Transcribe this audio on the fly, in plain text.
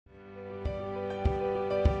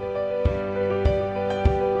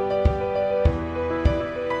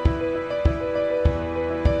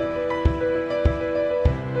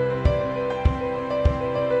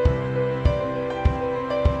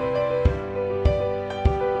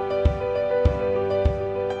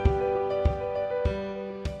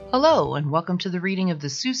Hello, and welcome to the reading of the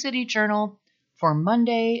Sioux City Journal for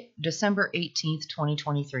Monday, December 18th,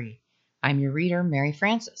 2023. I'm your reader, Mary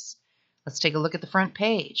Francis. Let's take a look at the front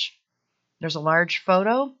page. There's a large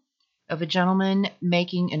photo of a gentleman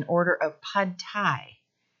making an order of pad thai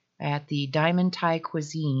at the Diamond Thai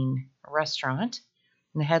Cuisine restaurant.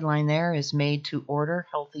 And the headline there is Made to Order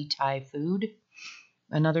Healthy Thai Food.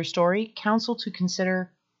 Another story, Council to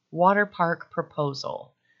Consider Water Park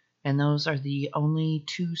Proposal. And those are the only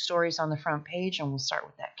two stories on the front page, and we'll start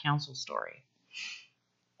with that council story.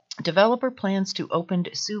 Developer plans to open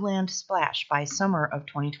Siouxland Splash by summer of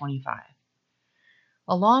 2025.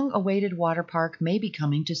 A long-awaited water park may be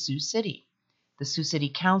coming to Sioux City. The Sioux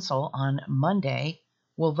City Council on Monday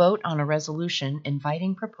will vote on a resolution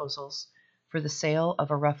inviting proposals for the sale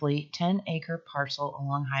of a roughly 10-acre parcel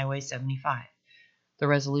along Highway 75. The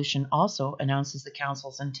resolution also announces the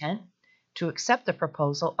council's intent to accept the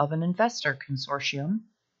proposal of an investor consortium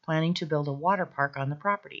planning to build a water park on the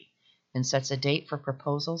property, and sets a date for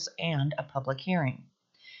proposals and a public hearing.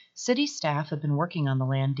 City staff have been working on the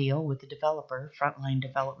land deal with the developer, Frontline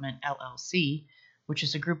Development LLC, which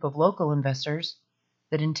is a group of local investors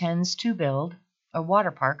that intends to build a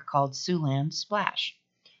water park called Siouxland Splash.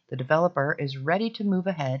 The developer is ready to move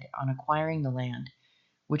ahead on acquiring the land,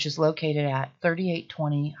 which is located at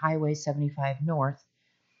 3820 Highway 75 North,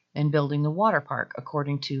 and building the water park,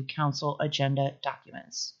 according to council agenda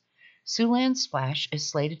documents. Siouxland Splash is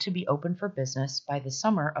slated to be open for business by the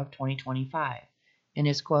summer of 2025 and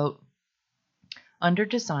is, quote, under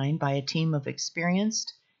design by a team of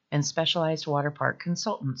experienced and specialized water park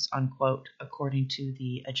consultants, unquote, according to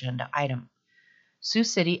the agenda item. Sioux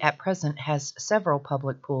City at present has several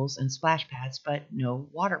public pools and splash pads, but no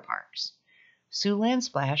water parks. Siouxland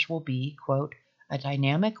Splash will be, quote, a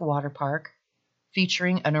dynamic water park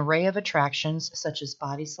featuring an array of attractions such as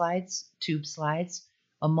body slides, tube slides,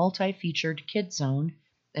 a multi-featured kid zone,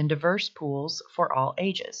 and diverse pools for all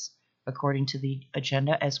ages, according to the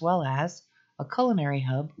agenda, as well as a culinary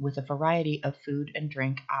hub with a variety of food and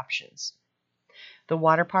drink options. The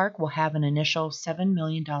water park will have an initial $7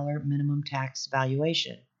 million minimum tax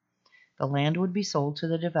valuation. The land would be sold to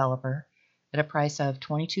the developer at a price of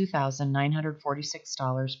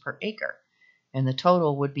 $22,946 per acre, and the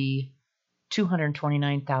total would be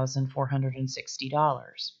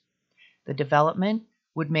 $229,460. The development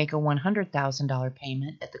would make a $100,000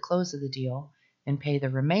 payment at the close of the deal and pay the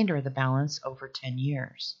remainder of the balance over 10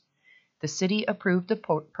 years. The city approved the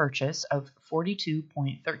purchase of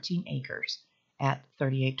 42.13 acres at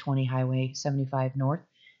 3820 Highway 75 North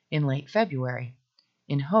in late February,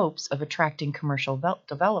 in hopes of attracting commercial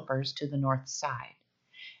developers to the north side.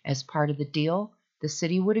 As part of the deal, the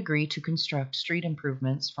city would agree to construct street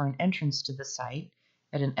improvements for an entrance to the site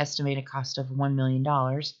at an estimated cost of $1 million,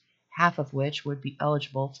 half of which would be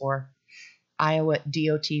eligible for Iowa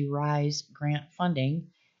DOT RISE grant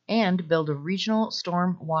funding, and build a regional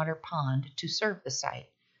storm water pond to serve the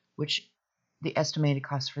site, which the estimated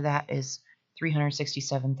cost for that is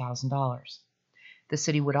 $367,000. The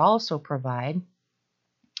city would also provide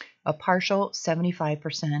a partial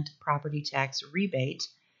 75% property tax rebate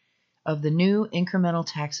of the new incremental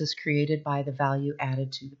taxes created by the value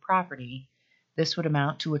added to the property. This would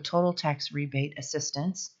amount to a total tax rebate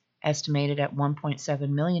assistance estimated at $1.7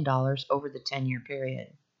 million over the 10-year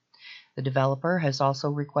period. The developer has also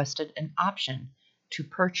requested an option to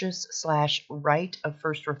purchase/right of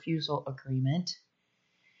first refusal agreement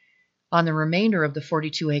on the remainder of the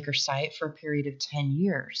 42-acre site for a period of 10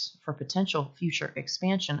 years for potential future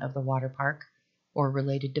expansion of the water park or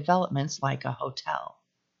related developments like a hotel.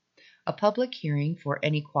 A public hearing for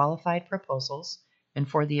any qualified proposals and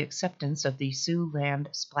for the acceptance of the Siouxland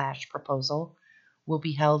Splash proposal will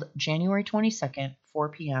be held January 22nd, 4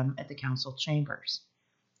 p.m. at the council chambers.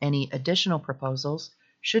 Any additional proposals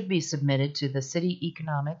should be submitted to the City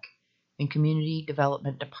Economic and Community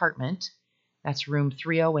Development Department. That's room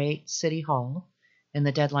 308, City Hall, and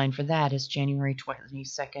the deadline for that is January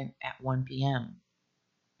 22nd at 1 p.m.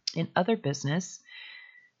 In other business,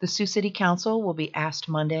 the Sioux City Council will be asked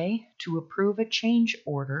Monday to approve a change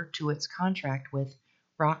order to its contract with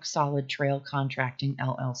Rock Solid Trail Contracting,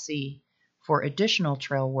 LLC, for additional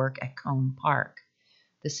trail work at Cone Park.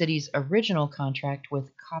 The city's original contract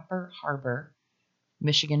with Copper Harbor,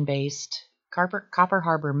 Michigan-based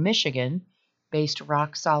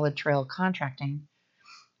Rock Solid Trail Contracting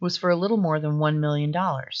was for a little more than $1 million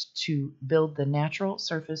to build the Natural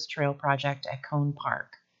Surface Trail Project at Cone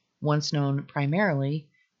Park, once known primarily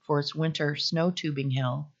for its winter snow tubing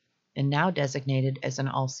hill and now designated as an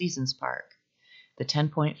all-seasons park. The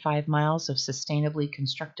 10.5 miles of sustainably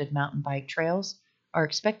constructed mountain bike trails are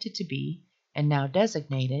expected to be and now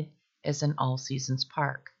designated as an all-seasons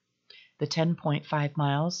park. The 10.5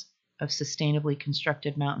 miles of sustainably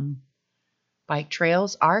constructed mountain bike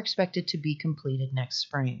trails are expected to be completed next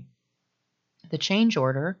spring. The change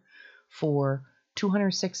order for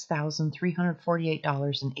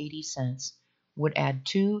 $206,348.80 would add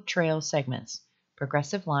 2 trail segments,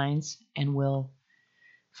 progressive lines, and will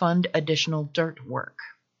fund additional dirt work.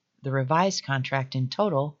 The revised contract in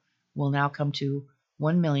total will now come to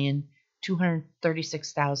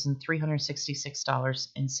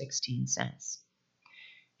 $1,236,366.16.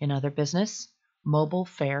 In other business, mobile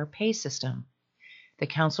fare pay system. The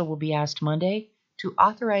council will be asked Monday to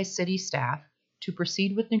authorize city staff to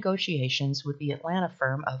proceed with negotiations with the Atlanta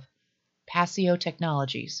firm of Passio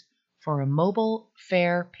Technologies for a mobile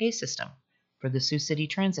fare pay system for the Sioux City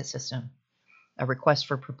Transit System. A request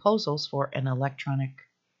for proposals for an electronic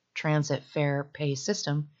transit fare pay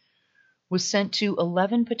system was sent to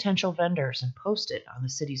 11 potential vendors and posted on the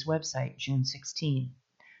city's website June 16.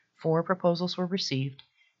 4 proposals were received,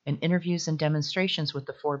 and interviews and demonstrations with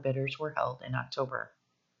the 4 bidders were held in October.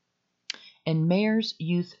 And Mayor's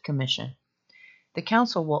Youth Commission. The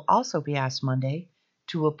council will also be asked Monday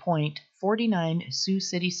to appoint 49 Sioux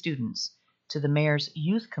City students to the Mayor's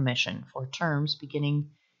Youth Commission for terms beginning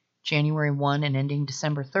January 1 and ending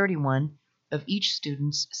December 31 of each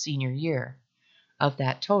student's senior year. Of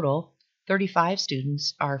that total, 35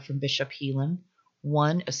 students are from Bishop Heelan,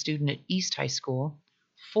 1 a student at East High School,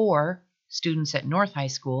 4 students at North High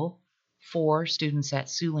School, 4 students at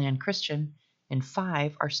Siouxland Christian, and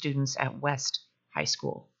 5 are students at West High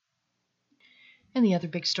School. And the other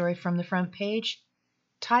big story from the front page,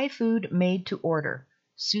 Thai food made to order.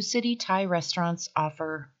 Sioux City Thai restaurants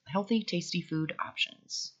offer healthy, tasty food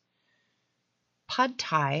options. Pad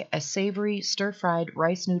Thai, a savory stir-fried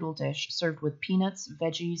rice noodle dish served with peanuts,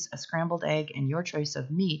 veggies, a scrambled egg, and your choice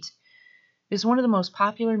of meat, is one of the most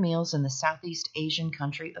popular meals in the Southeast Asian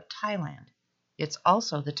country of Thailand. It's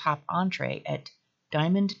also the top entree at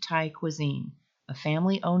Diamond Thai Cuisine, a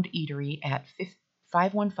family-owned eatery at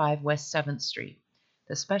 515 West 7th Street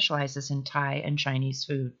that specializes in Thai and Chinese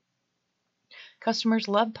food. Customers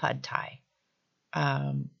love Pad Thai,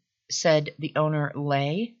 said the owner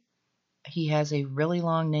Lei. He has a really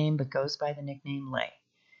long name but goes by the nickname Lei.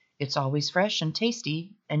 It's always fresh and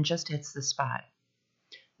tasty and just hits the spot.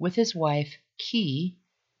 With his wife, Ki,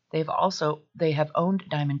 they have owned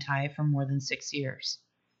Diamond Thai for more than 6 years.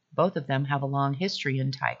 Both of them have a long history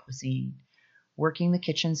in Thai cuisine, working the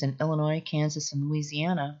kitchens in Illinois, Kansas, and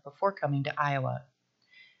Louisiana before coming to Iowa.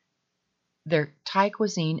 Their Thai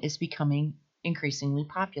cuisine is becoming increasingly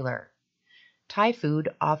popular. Thai food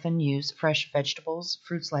often use fresh vegetables,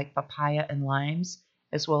 fruits like papaya and limes,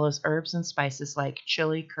 as well as herbs and spices like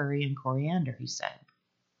chili, curry, and coriander, he said.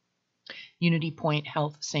 Unity Point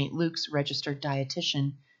Health St. Luke's registered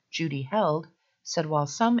dietitian Judy Held said while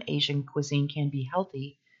some Asian cuisine can be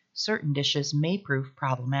healthy, certain dishes may prove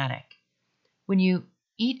problematic. When you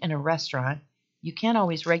eat in a restaurant, you can't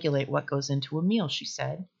always regulate what goes into a meal, she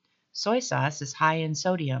said. Soy sauce is high in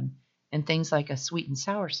sodium, and things like a sweet and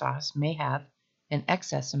sour sauce may have an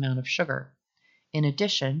excess amount of sugar. In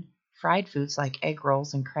addition, fried foods like egg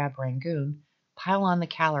rolls and crab rangoon pile on the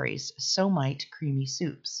calories, so might creamy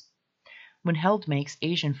soups. When Held makes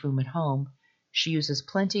Asian food at home, she uses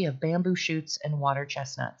plenty of bamboo shoots and water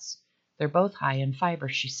chestnuts. They're both high in fiber,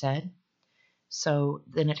 she said. So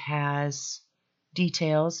then it has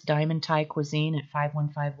details, Diamond Thai Cuisine at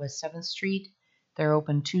 515 West 7th Street. They're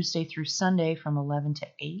open Tuesday through Sunday from 11 to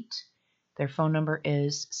 8. Their phone number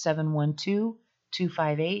is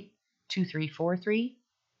 712-258-2343.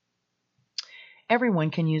 Everyone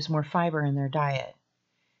can use more fiber in their diet.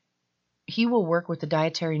 He will work with the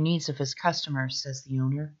dietary needs of his customers, says the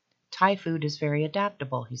owner. Thai food is very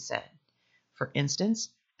adaptable, he said. For instance,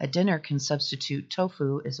 a dinner can substitute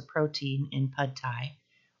tofu as a protein in Pad Thai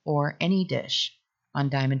or any dish on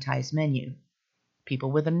Diamond Thai's menu.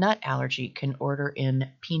 People with a nut allergy can order in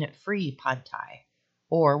peanut-free Pad Thai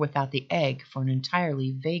or without the egg for an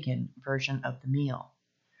entirely vegan version of the meal.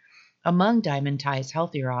 Among Diamond Thai's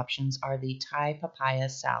healthier options are the Thai papaya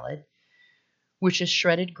salad, which is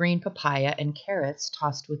shredded green papaya and carrots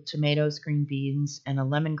tossed with tomatoes, green beans, and a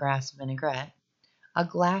lemongrass vinaigrette, a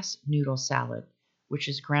glass noodle salad, which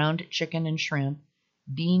is ground chicken and shrimp,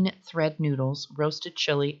 bean thread noodles, roasted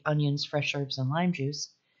chili, onions, fresh herbs, and lime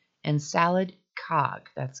juice, and salad Khag,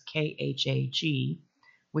 that's K-H-A-G,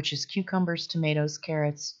 which is cucumbers, tomatoes,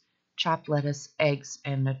 carrots, chopped lettuce, eggs,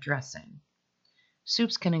 and a dressing.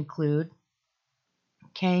 Soups can include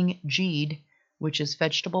Kang Jeed, which is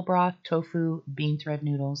vegetable broth, tofu, bean thread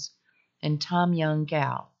noodles, and Tom Yum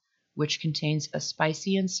Gal, which contains a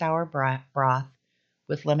spicy and sour broth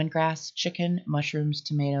with lemongrass, chicken, mushrooms,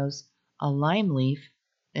 tomatoes, a lime leaf,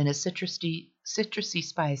 and a citrusy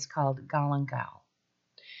spice called galangal.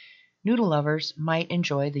 Noodle lovers might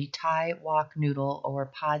enjoy the Thai wok noodle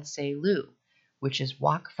or pad see lu, which is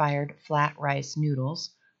wok-fired flat rice noodles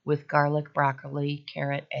with garlic, broccoli,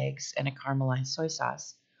 carrot, eggs, and a caramelized soy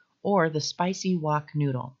sauce, or the spicy wok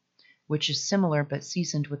noodle, which is similar but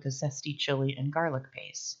seasoned with a zesty chili and garlic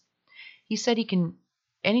paste. He said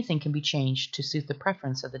anything can be changed to suit the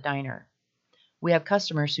preference of the diner. We have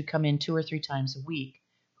customers who come in 2 or 3 times a week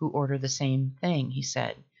who order the same thing, he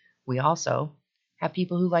said. We also have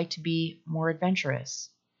people who like to be more adventurous.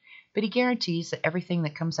 But he guarantees that everything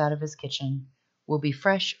that comes out of his kitchen will be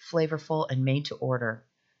fresh, flavorful, and made to order.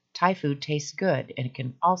 Thai food tastes good, and it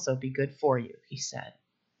can also be good for you, he said.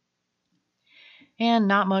 And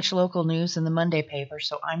not much local news in the Monday paper,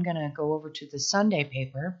 so I'm going to go over to the Sunday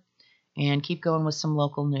paper and keep going with some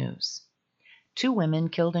local news. 2 women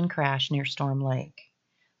killed in crash near Storm Lake.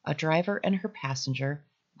 A driver and her passenger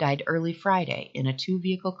died early Friday in a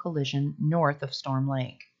 2-vehicle collision north of Storm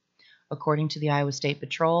Lake. According to the Iowa State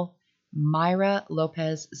Patrol, Mayra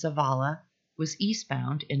Lopez Zavala was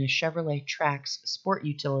eastbound in a Chevrolet Trax sport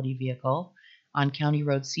utility vehicle on County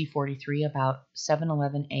Road C-43 about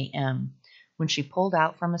 7:11 a.m. when she pulled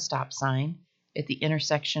out from a stop sign at the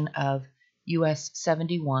intersection of US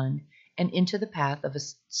 71 and into the path of a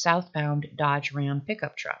southbound Dodge Ram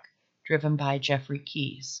pickup truck driven by Jeffrey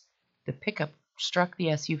Keys. The pickup struck the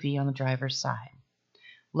SUV on the driver's side.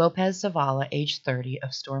 Lopez Zavala, age 30,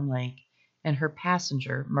 of Storm Lake, and her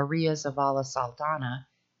passenger, Maria Zavala Saldana,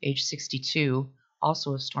 age 62,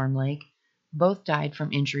 also of Storm Lake, both died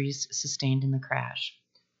from injuries sustained in the crash.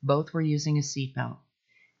 Both were using a seatbelt.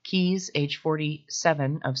 Keys, age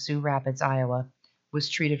 47, of Sioux Rapids, Iowa, was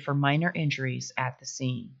treated for minor injuries at the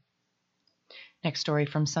scene. Next story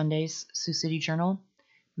from Sunday's Sioux City Journal.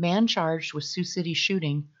 Man charged with Sioux City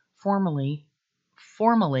shooting, formally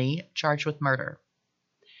charged with murder.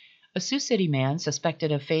 A Sioux City man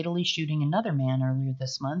suspected of fatally shooting another man earlier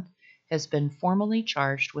this month has been formally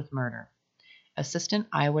charged with murder. Assistant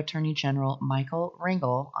Iowa Attorney General Michael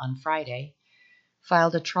Ringel on Friday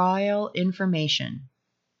filed a trial information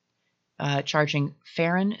charging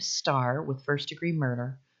Farron Starr with first-degree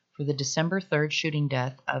murder for the December 3rd shooting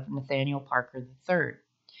death of Nathaniel Parker III.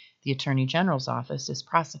 The Attorney General's office is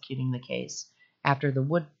prosecuting the case after the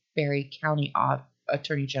Woodbury County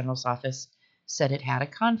Attorney General's office said it had a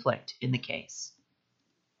conflict in the case.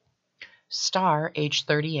 Starr, age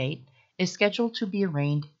 38, is scheduled to be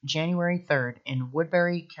arraigned January 3rd in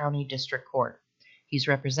Woodbury County District Court. He's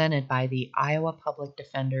represented by the Iowa Public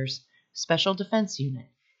Defender's Special Defense Unit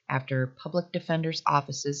after public defenders'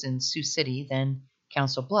 offices in Sioux City, then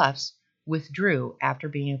Council Bluffs, withdrew after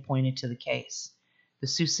being appointed to the case. The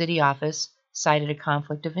Sioux City office cited a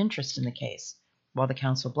conflict of interest in the case, while the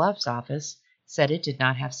Council Bluffs office said it did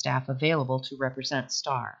not have staff available to represent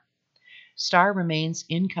Starr. Starr remains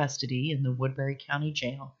in custody in the Woodbury County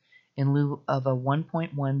Jail in lieu of a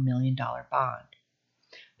 $1.1 million bond.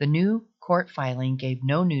 The new court filing gave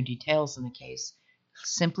no new details in the case,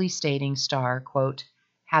 simply stating Starr, quote,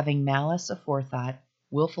 having malice aforethought,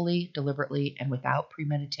 willfully, deliberately, and without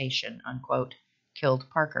premeditation, unquote, killed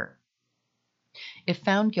Parker. If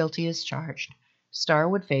found guilty as charged, Starr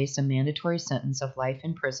would face a mandatory sentence of life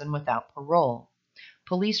in prison without parole.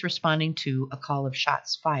 Police responding to a call of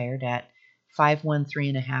shots fired at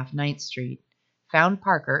 513.5 9th Street found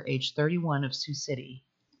Parker, age 31, of Sioux City,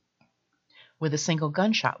 with a single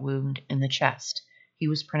gunshot wound in the chest. He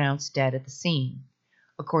was pronounced dead at the scene.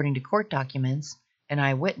 According to court documents, an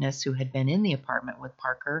eyewitness who had been in the apartment with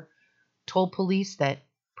Parker told police that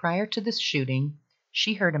prior to this shooting,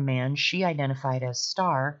 she heard a man she identified as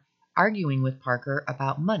Starr arguing with Parker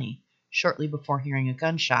about money shortly before hearing a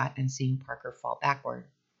gunshot and seeing Parker fall backward.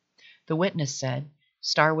 The witness said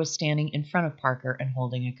Starr was standing in front of Parker and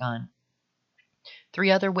holding a gun. 3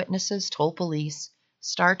 other witnesses told police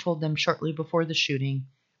Starr told them shortly before the shooting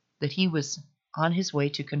that he was on his way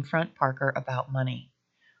to confront Parker about money.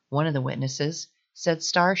 One of the witnesses said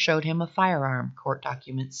Starr showed him a firearm, court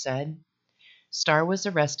documents said. Starr was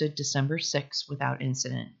arrested December 6 without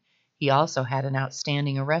incident. He also had an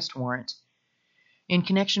outstanding arrest warrant in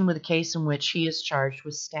connection with a case in which he is charged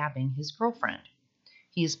with stabbing his girlfriend.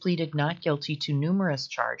 He has pleaded not guilty to numerous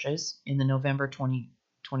charges in the November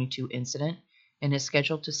 2022 incident and is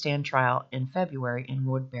scheduled to stand trial in February in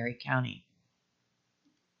Woodbury County.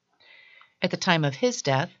 At the time of his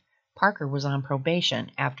death, Parker was on probation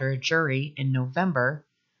after a jury in November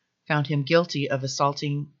found him guilty of assault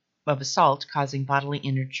causing bodily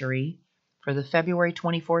injury for the February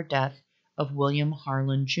 24 death of William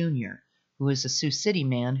Harlan Jr., who is a Sioux City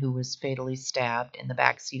man who was fatally stabbed in the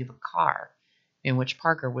back seat of a car in which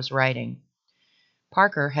Parker was riding.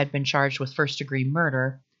 Parker had been charged with first-degree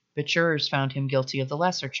murder, but jurors found him guilty of the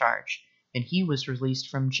lesser charge, and he was released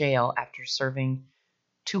from jail after serving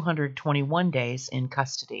 221 days in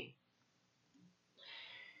custody.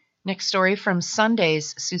 Next story from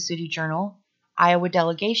Sunday's Sioux City Journal. Iowa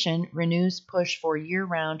delegation renews push for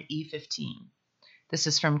year-round E15. This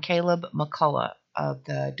is from Caleb McCullough of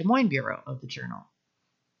the Des Moines Bureau of the Journal.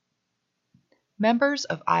 Members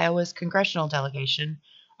of Iowa's congressional delegation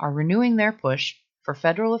are renewing their push for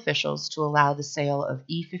federal officials to allow the sale of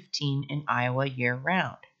E15 in Iowa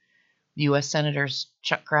year-round. U.S. Senators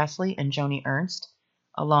Chuck Grassley and Joni Ernst,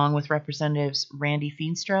 along with Representatives Randy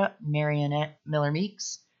Feenstra, Mariannette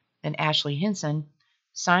Miller-Meeks, and Ashley Hinson,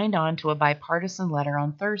 signed on to a bipartisan letter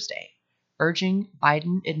on Thursday, urging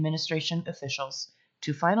Biden administration officials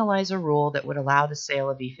to finalize a rule that would allow the sale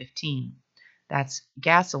of E15, that's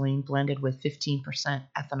gasoline blended with 15%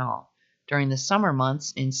 ethanol, during the summer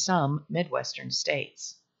months in some Midwestern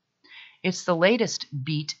states. It's the latest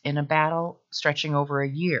beat in a battle stretching over a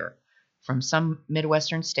year from some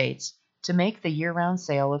Midwestern states to make the year-round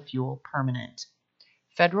sale of fuel permanent.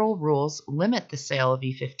 Federal rules limit the sale of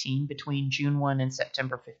E15 between June 1 and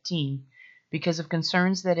September 15 because of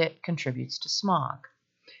concerns that it contributes to smog.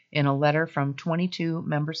 In a letter from 22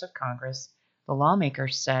 members of Congress, the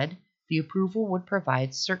lawmakers said the approval would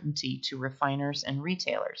provide certainty to refiners and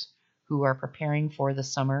retailers who are preparing for the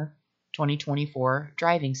summer 2024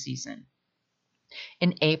 driving season.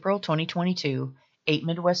 In April 2022, 8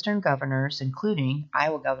 Midwestern governors, including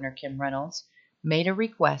Iowa Governor Kim Reynolds, made a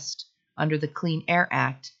request under the Clean Air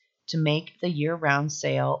Act to make the year-round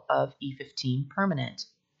sale of E15 permanent.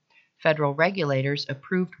 Federal regulators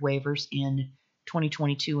approved waivers in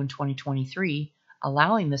 2022 and 2023,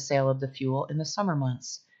 allowing the sale of the fuel in the summer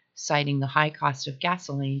months, citing the high cost of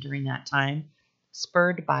gasoline during that time,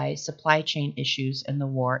 spurred by supply chain issues and the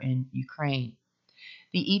war in Ukraine.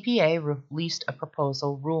 The EPA released a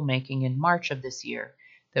proposal rulemaking in March of this year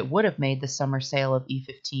that would have made the summer sale of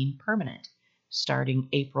E15 permanent, starting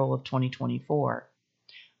April of 2024.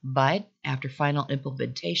 But after final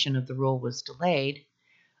implementation of the rule was delayed,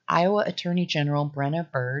 Iowa Attorney General Brenna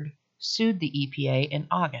Bird sued the EPA in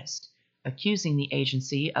August, accusing the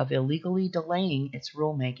agency of illegally delaying its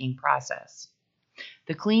rulemaking process.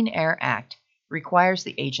 The Clean Air Act requires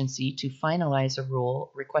the agency to finalize a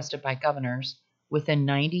rule requested by governors within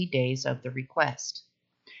 90 days of the request.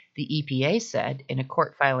 The EPA said in a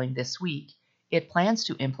court filing this week it plans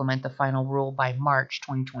to implement the final rule by March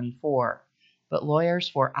 2024, but lawyers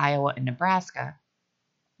for Iowa and Nebraska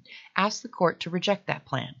asked the court to reject that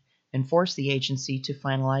plan and force the agency to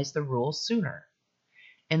finalize the rule sooner.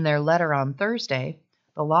 In their letter on Thursday,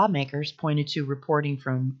 the lawmakers pointed to reporting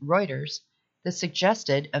from Reuters that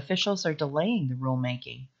suggested officials are delaying the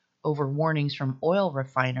rulemaking over warnings from oil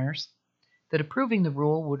refiners that approving the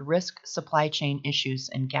rule would risk supply chain issues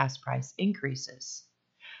and gas price increases.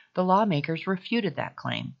 The lawmakers refuted that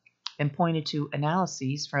claim and pointed to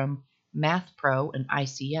analyses from MathPro and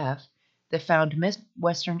ICF that found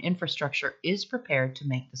Midwestern infrastructure is prepared to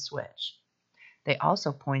make the switch. They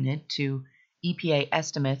also pointed to EPA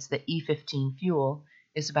estimates that E15 fuel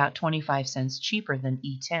is about 25 cents cheaper than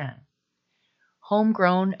E10.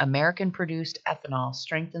 Homegrown, American-produced ethanol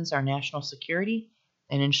strengthens our national security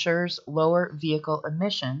and ensures lower vehicle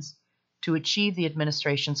emissions to achieve the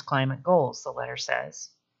administration's climate goals, the letter says.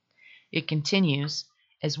 It continues,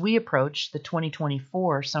 as we approach the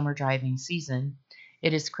 2024 summer driving season,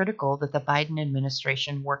 it is critical that the Biden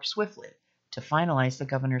administration work swiftly to finalize the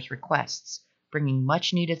governor's requests, bringing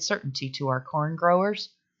much-needed certainty to our corn growers,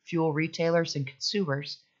 fuel retailers, and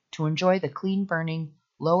consumers to enjoy the clean-burning,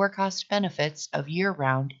 lower-cost benefits of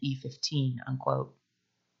year-round E15, unquote.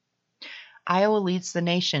 Iowa leads the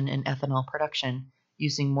nation in ethanol production,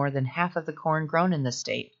 using more than half of the corn grown in the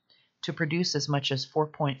state to produce as much as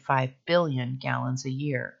 4.5 billion gallons a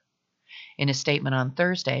year. In a statement on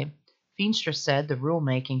Thursday, Feenstra said the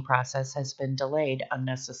rulemaking process has been delayed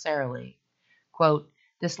unnecessarily. Quote,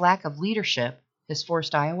 "This lack of leadership has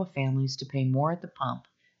forced Iowa families to pay more at the pump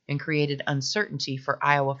and created uncertainty for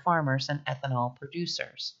Iowa farmers and ethanol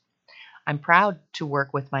producers. I'm proud to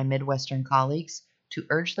work with my Midwestern colleagues to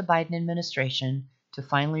urge the Biden administration to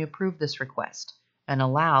finally approve this request and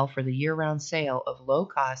allow for the year-round sale of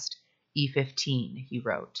low-cost E15, he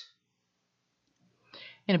wrote.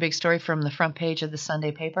 In a big story from the front page of the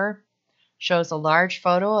Sunday paper, shows a large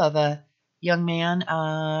photo of a young man,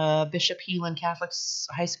 Bishop Heelan Catholic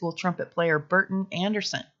High School trumpet player Burton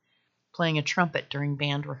Anderson, playing a trumpet during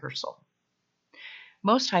band rehearsal.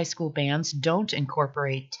 Most high school bands don't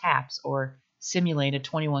incorporate taps or simulate a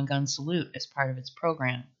 21-gun salute as part of its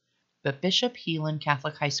program, but Bishop Heelan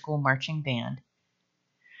Catholic High School Marching Band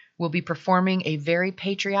will be performing a very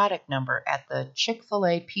patriotic number at the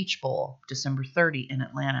Chick-fil-A Peach Bowl, December 30 in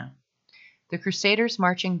Atlanta. The Crusaders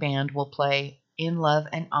Marching Band will play In Love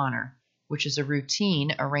and Honor, which is a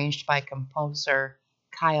routine arranged by composer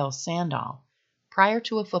Kyle Sandow prior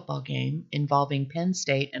to a football game involving Penn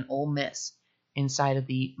State and Ole Miss inside of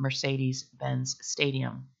the Mercedes-Benz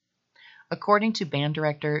Stadium. According to band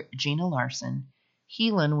director Gina Larson,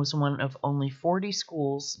 Heelan was one of only 40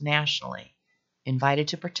 schools nationally invited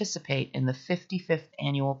to participate in the 55th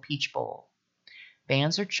annual Peach Bowl.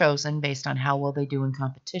 Bands are chosen based on how well they do in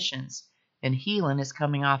competitions, and Heelan is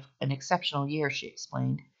coming off an exceptional year, she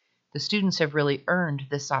explained. The students have really earned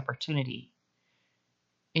this opportunity.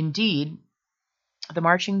 Indeed, the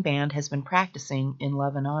marching band has been practicing In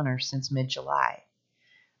Love and Honor since mid-July.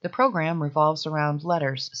 The program revolves around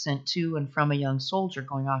letters sent to and from a young soldier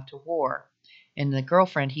going off to war and the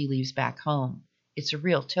girlfriend he leaves back home. It's a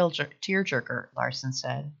real tearjerker, Larson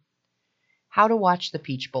said. How to watch the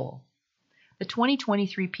Peach Bowl. The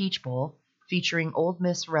 2023 Peach Bowl, featuring Ole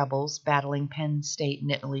Miss Rebels battling Penn State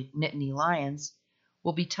Nittany Lions,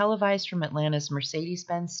 will be televised from Atlanta's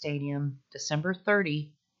Mercedes-Benz Stadium December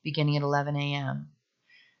 30, beginning at 11 a.m.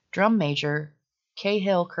 Drum major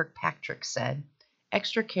Cahill Kirkpatrick said,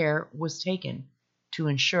 extra care was taken to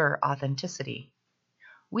ensure authenticity.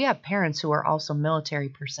 We have parents who are also military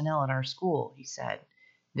personnel at our school, he said.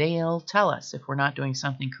 They'll tell us if we're not doing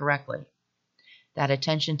something correctly. That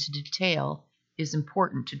attention to detail is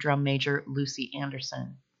important to drum major Lucy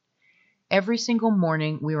Anderson. Every single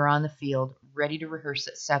morning we were on the field, ready to rehearse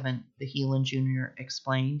at 7, the Heelan Jr.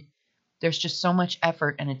 explained. There's just so much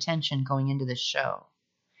effort and attention going into this show.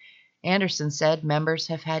 Anderson said members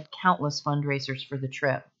have had countless fundraisers for the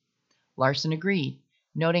trip. Larson agreed,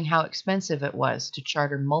 noting how expensive it was to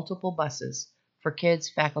charter multiple buses for kids,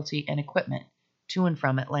 faculty, and equipment to and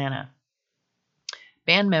from Atlanta.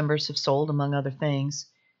 Band members have sold, among other things,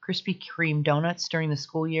 Krispy Kreme donuts during the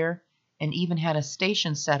school year and even had a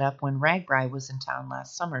station set up when RAGBRAI was in town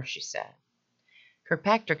last summer, she said.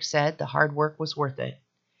 Kirkpatrick said the hard work was worth it.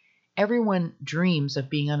 Everyone dreams of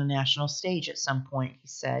being on a national stage at some point, he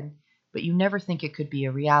said, but you never think it could be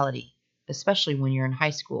a reality, especially when you're in high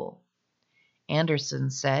school. Anderson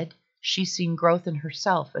said she's seen growth in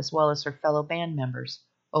herself as well as her fellow band members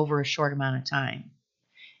over a short amount of time.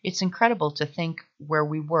 It's incredible to think where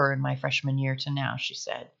we were in my freshman year to now, she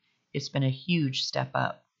said. It's been a huge step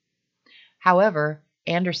up. However,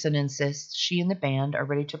 Anderson insists she and the band are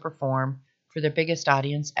ready to perform for their biggest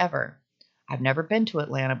audience ever. I've never been to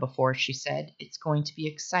Atlanta before, she said. It's going to be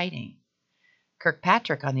exciting.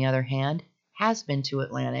 Kirkpatrick, on the other hand, has been to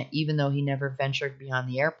Atlanta, even though he never ventured beyond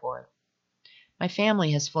the airport. My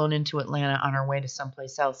family has flown into Atlanta on our way to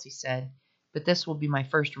someplace else, he said, but this will be my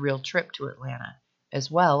first real trip to Atlanta, as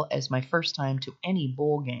well as my first time to any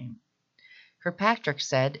bowl game. Kirkpatrick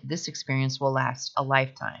said this experience will last a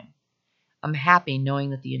lifetime. I'm happy knowing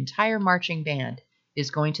that the entire marching band is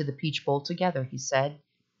going to the Peach Bowl together, he said.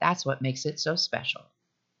 That's what makes it so special.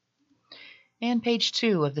 And page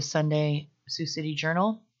 2 of the Sunday Sioux City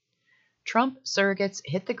Journal. Trump surrogates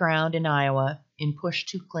hit the ground in Iowa in push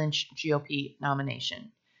to clinch GOP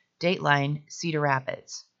nomination. Dateline, Cedar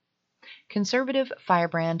Rapids. Conservative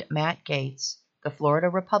firebrand Matt Gaetz, the Florida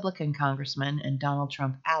Republican congressman and Donald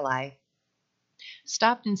Trump ally,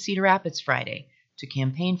 stopped in Cedar Rapids Friday to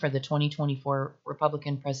campaign for the 2024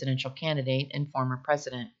 Republican presidential candidate and former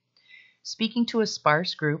president. Speaking to a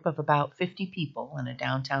sparse group of about 50 people in a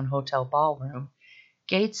downtown hotel ballroom,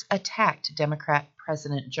 Gaetz attacked Democrat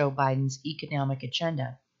President Joe Biden's economic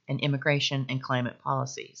agenda and immigration and climate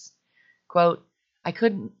policies. Quote, I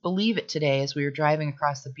couldn't believe it today as we were driving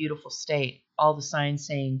across the beautiful state, all the signs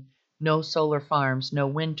saying, no solar farms, no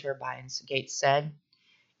wind turbines, Gaetz said.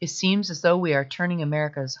 It seems as though we are turning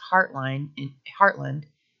America's heartland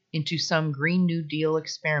into some Green New Deal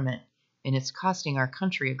experiment, and it's costing our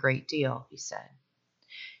country a great deal, he said.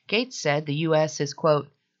 Gaetz said the U.S. is, quote,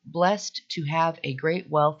 blessed to have a great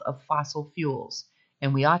wealth of fossil fuels,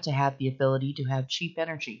 and we ought to have the ability to have cheap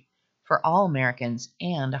energy for all Americans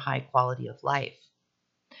and a high quality of life.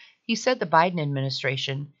 He said the Biden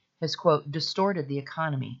administration has, quote, distorted the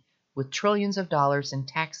economy with trillions of dollars in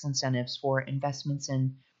tax incentives for investments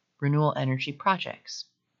in renewable energy projects,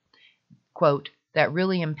 quote, that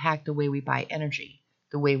really impact the way we buy energy,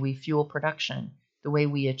 the way we fuel production, the way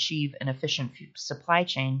we achieve an efficient supply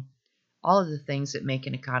chain, all of the things that make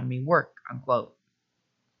an economy work, unquote.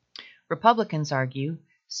 Republicans argue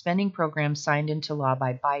spending programs signed into law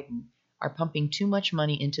by Biden are pumping too much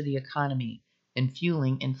money into the economy and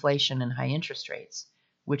fueling inflation and high interest rates,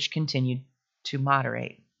 which continued to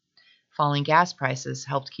moderate. Falling gas prices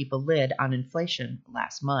helped keep a lid on inflation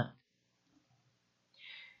last month.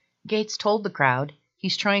 Gates told the crowd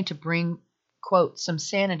he's trying to bring, quote, some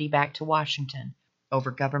sanity back to Washington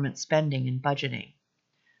over government spending and budgeting.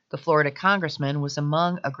 The Florida congressman was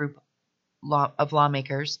among a group of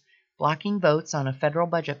lawmakers blocking votes on a federal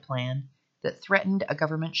budget plan that threatened a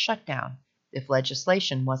government shutdown if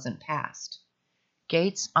legislation wasn't passed.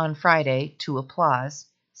 Gates, on Friday, to Applause,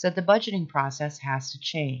 said the budgeting process has to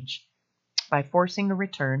change by forcing a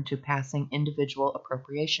return to passing individual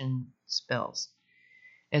appropriations bills,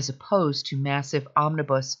 as opposed to massive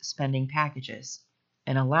omnibus spending packages,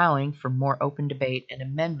 and allowing for more open debate and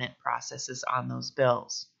amendment processes on those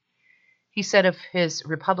bills. He said of his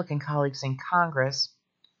Republican colleagues in Congress,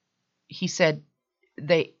 he said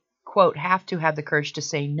they, quote, have to have the courage to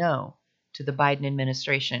say no to the Biden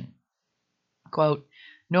administration. Quote,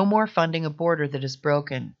 no more funding a border that is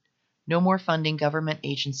broken. No more funding government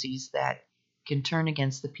agencies that can turn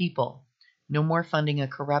against the people. No more funding a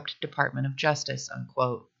corrupt Department of Justice,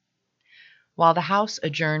 unquote. While the House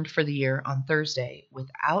adjourned for the year on Thursday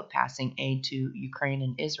without passing aid to Ukraine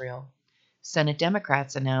and Israel, Senate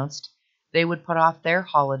Democrats announced they would put off their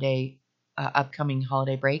upcoming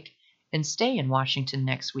holiday break and stay in Washington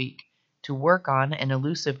next week to work on an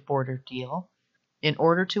elusive border deal in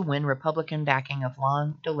order to win Republican backing of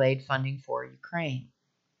long-delayed funding for Ukraine.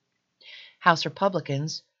 House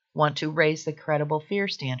Republicans want to raise the credible fear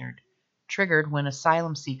standard, triggered when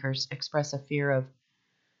asylum seekers express a fear of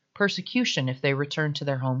persecution if they return to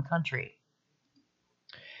their home country.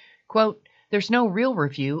 Quote, there's no real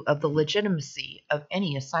review of the legitimacy of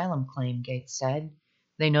any asylum claim, Gates said.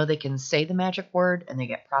 They know they can say the magic word and they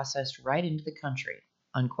get processed right into the country,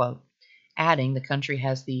 unquote, adding the country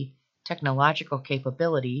has the technological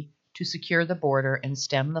capability to secure the border and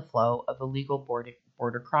stem the flow of illegal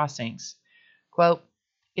border crossings. Quote,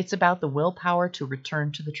 it's about the willpower to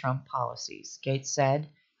return to the Trump policies, Gates said,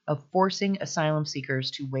 of forcing asylum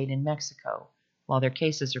seekers to wait in Mexico while their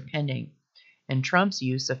cases are pending, and Trump's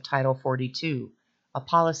use of Title 42, a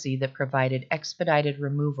policy that provided expedited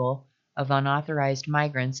removal of unauthorized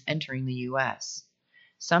migrants entering the U.S.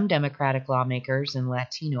 Some Democratic lawmakers and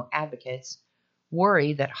Latino advocates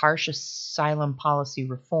worry that harsh asylum policy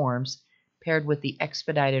reforms paired with the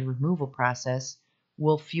expedited removal process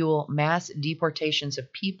will fuel mass deportations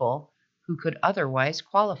of people who could otherwise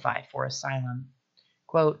qualify for asylum.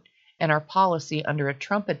 Quote, and our policy under a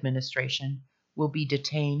Trump administration will be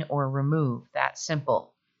detain or remove. That's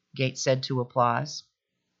simple, Gates said to Applause.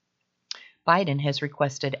 Biden has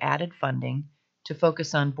requested added funding to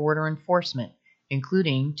focus on border enforcement,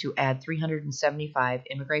 including to add 375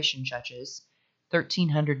 immigration judges,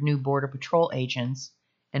 1,300 new Border Patrol agents,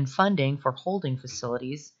 and funding for holding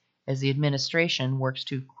facilities as the administration works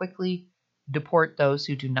to quickly deport those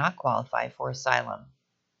who do not qualify for asylum.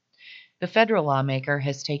 The federal lawmaker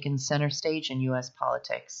has taken center stage in U.S.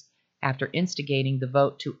 politics after instigating the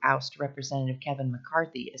vote to oust Representative Kevin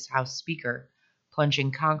McCarthy as House Speaker,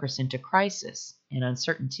 plunging Congress into crisis and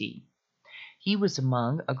uncertainty. He was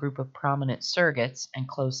among a group of prominent surrogates and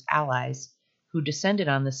close allies who descended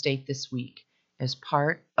on the state this week as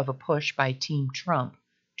part of a push by Team Trump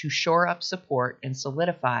to shore up support and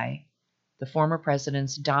solidify the former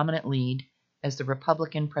president's dominant lead as the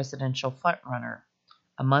Republican presidential frontrunner,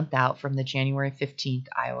 a month out from the January 15th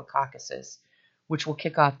Iowa caucuses, which will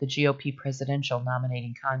kick off the GOP presidential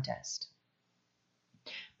nominating contest.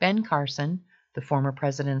 Ben Carson, the former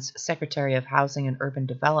president's Secretary of Housing and Urban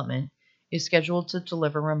Development, is scheduled to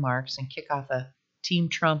deliver remarks and kick off a Team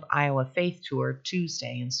Trump Iowa Faith Tour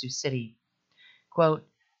Tuesday in Sioux City. Quote,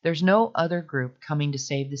 there's no other group coming to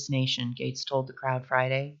save this nation, Gates told the crowd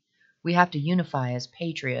Friday. We have to unify as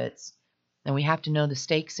patriots, and we have to know the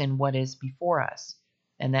stakes in what is before us,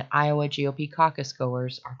 and that Iowa GOP caucus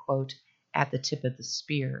goers are, quote, at the tip of the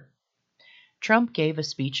spear. Trump gave a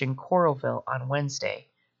speech in Coralville on Wednesday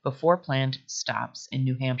before planned stops in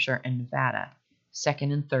New Hampshire and Nevada,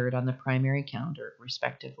 second and third on the primary calendar,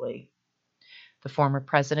 respectively. The former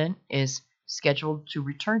president is scheduled to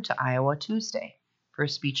return to Iowa Tuesday for a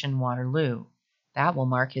speech in Waterloo. That will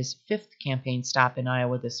mark his fifth campaign stop in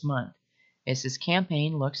Iowa this month, as his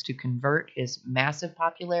campaign looks to convert his massive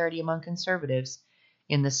popularity among conservatives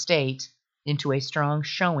in the state into a strong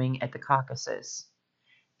showing at the caucuses.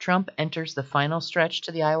 Trump enters the final stretch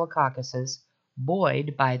to the Iowa caucuses,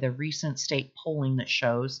 buoyed by the recent state polling that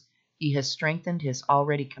shows he has strengthened his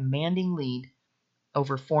already commanding lead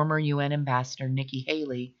over former UN Ambassador Nikki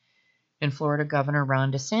Haley and Florida Governor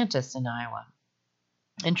Ron DeSantis in Iowa.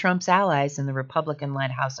 And Trump's allies in the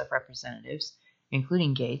Republican-led House of Representatives,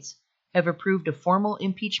 including Gates, have approved a formal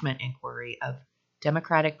impeachment inquiry of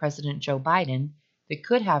Democratic President Joe Biden that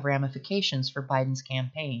could have ramifications for Biden's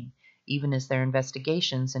campaign, even as their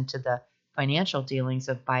investigations into the financial dealings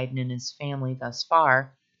of Biden and his family thus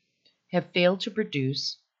far have failed to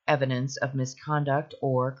produce evidence of misconduct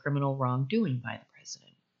or criminal wrongdoing by the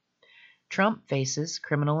president. Trump faces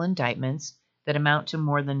criminal indictments that amount to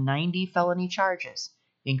more than 90 felony charges,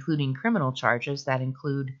 including criminal charges that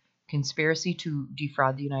include conspiracy to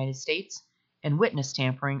defraud the United States and witness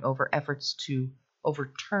tampering over efforts to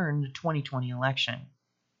overturn the 2020 election.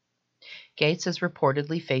 Gates is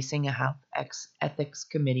reportedly facing a House Ethics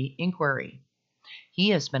Committee inquiry. He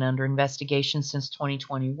has been under investigation since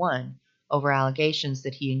 2021 over allegations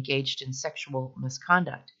that he engaged in sexual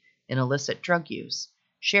misconduct and illicit drug use,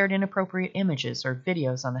 shared inappropriate images or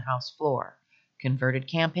videos on the House floor, converted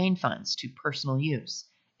campaign funds to personal use,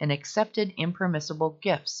 and accepted impermissible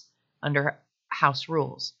gifts under House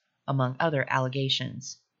rules, among other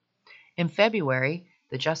allegations. In February,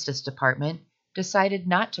 the Justice Department decided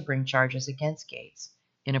not to bring charges against Gates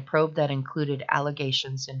in a probe that included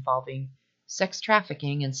allegations involving sex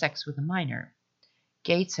trafficking and sex with a minor.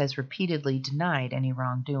 Gates has repeatedly denied any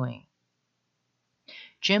wrongdoing.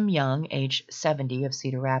 Jim Young, age 70, of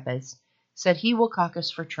Cedar Rapids, said he will caucus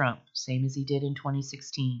for Trump, same as he did in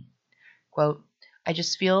 2016. Quote, I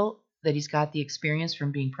just feel that he's got the experience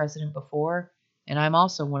from being president before, and I'm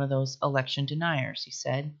also one of those election deniers, he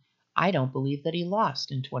said. I don't believe that he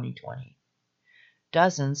lost in 2020.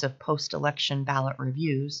 Dozens of post-election ballot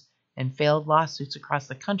reviews and failed lawsuits across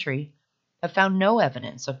the country have found no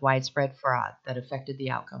evidence of widespread fraud that affected the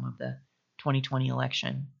outcome of the 2020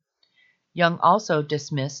 election. Young also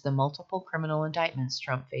dismissed the multiple criminal indictments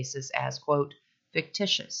Trump faces as, quote,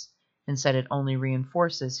 fictitious, and said it only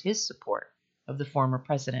reinforces his support of the former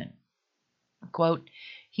president. Quote,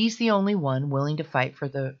 he's the only one willing to fight for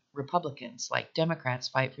the Republicans like Democrats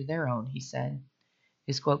fight for their own, he said.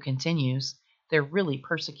 His quote continues, they're really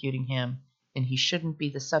persecuting him, and he shouldn't be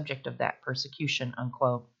the subject of that persecution,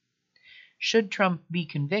 unquote. Should Trump be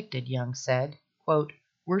convicted, Young said, quote,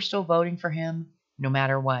 we're still voting for him no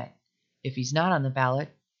matter what. If he's not on the ballot,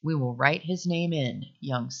 we will write his name in,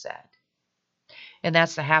 Young said. And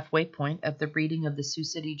that's the halfway point of the reading of the Sioux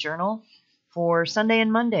City Journal for Sunday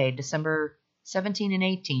and Monday, December 17 and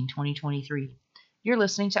 18, 2023. You're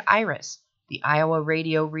listening to IRIS, the Iowa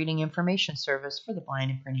Radio Reading Information Service for the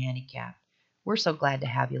blind and print handicapped. We're so glad to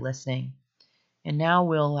have you listening. And now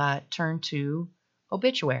we'll turn to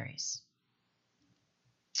obituaries.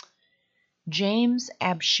 James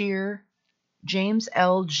L.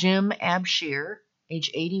 Jim Abshir,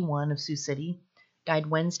 age 81, of Sioux City, died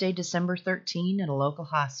Wednesday, December 13 at a local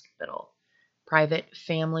hospital. Private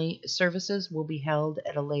family services will be held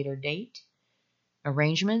at a later date.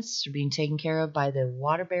 Arrangements are being taken care of by the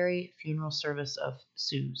Waterbury Funeral Service of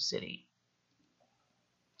Sioux City.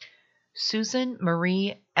 Susan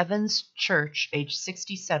Marie Evans Church, age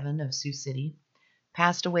 67, of Sioux City,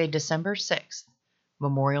 passed away December 6th.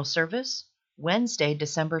 Memorial service, Wednesday,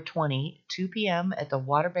 December 20, 2 p.m. at the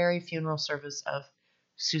Waterbury Funeral Service of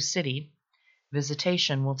Sioux City.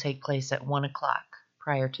 Visitation will take place at 1 o'clock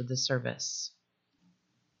prior to the service.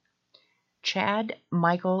 Chad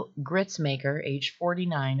Michael Gritzmaker, age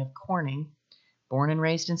 49, of Corning, born and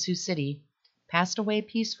raised in Sioux City, passed away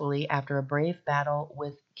peacefully after a brave battle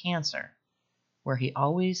with cancer, where he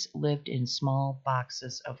always lived in small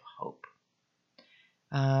boxes of hope.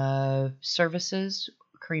 Services,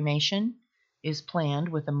 cremation, is planned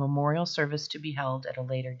with a memorial service to be held at a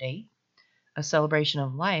later date. A celebration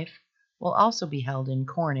of life will also be held in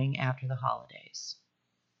Corning after the holidays.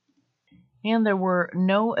 And there were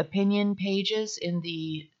no opinion pages in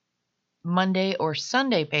the Monday or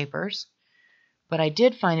Sunday papers, but I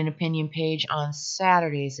did find an opinion page on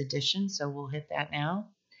Saturday's edition, so we'll hit that now.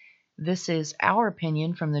 This is our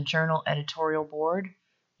opinion from the Journal editorial board.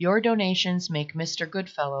 Your donations make Mr.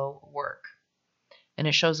 Goodfellow work. And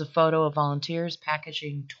it shows a photo of volunteers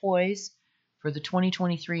packaging toys for the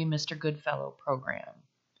 2023 Mr. Goodfellow program. It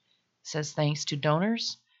says, thanks to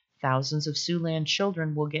donors, thousands of Siouxland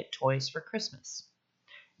children will get toys for Christmas.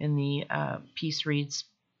 And the piece reads,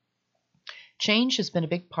 change has been a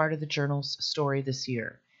big part of the Journal's story this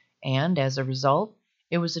year, and as a result,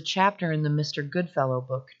 it was a chapter in the Mr. Goodfellow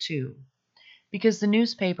book, too. Because the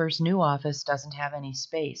newspaper's new office doesn't have any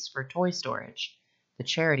space for toy storage, the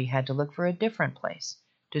charity had to look for a different place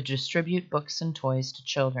to distribute books and toys to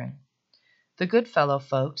children. The Goodfellow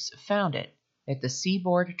folks found it at the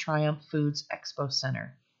Seaboard Triumph Foods Expo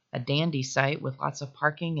Center, a dandy site with lots of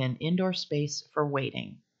parking and indoor space for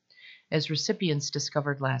waiting. As recipients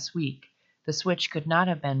discovered last week, the switch could not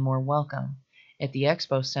have been more welcome. At the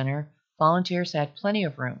Expo Center, volunteers had plenty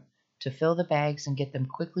of room to fill the bags and get them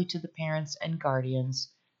quickly to the parents and guardians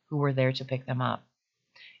who were there to pick them up.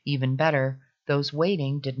 Even better, those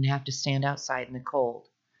waiting didn't have to stand outside in the cold.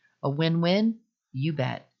 A win-win? You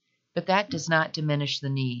bet. But that does not diminish the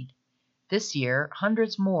need. This year,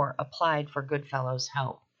 hundreds more applied for Goodfellow's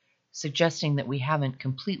help, suggesting that we haven't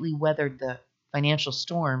completely weathered the financial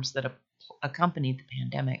storms that accompanied the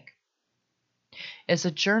pandemic. As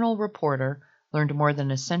a Journal reporter learned more than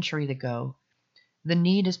a century ago, the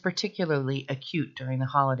need is particularly acute during the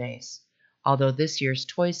holidays. Although this year's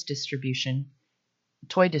toy distribution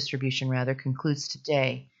concludes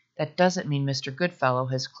today, that doesn't mean Mr. Goodfellow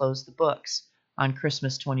has closed the books on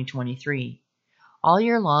Christmas 2023. All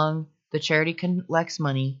year long, the charity collects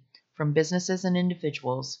money from businesses and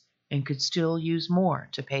individuals and could still use more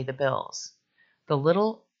to pay the bills. The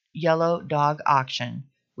Little Yellow Dog Auction,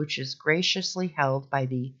 which is graciously held by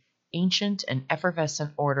the ancient and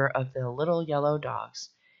effervescent Order of the Little Yellow Dogs,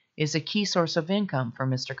 is a key source of income for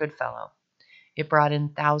Mr. Goodfellow. It brought in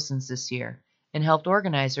thousands this year and helped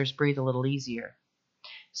organizers breathe a little easier.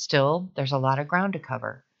 Still, there's a lot of ground to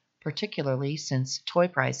cover, particularly since toy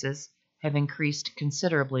prices have increased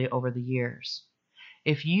considerably over the years.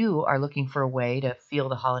 If you are looking for a way to feel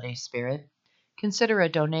the holiday spirit, consider a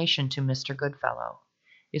donation to Mr. Goodfellow.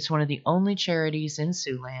 It's one of the only charities in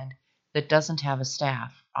Siouxland that doesn't have a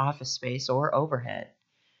staff, office space, or overhead.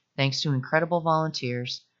 Thanks to incredible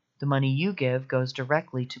volunteers, the money you give goes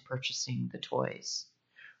directly to purchasing the toys.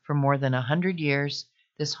 For more than 100 years,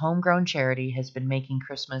 this homegrown charity has been making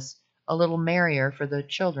Christmas a little merrier for the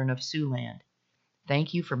children of Siouxland.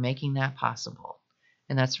 Thank you for making that possible.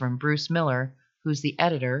 And that's from Bruce Miller, who's the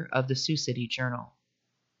editor of the Sioux City Journal.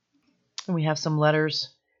 And we have some letters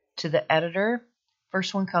to the editor.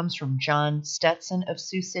 First one comes from John Stetson of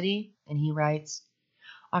Sioux City, and he writes,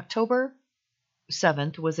 October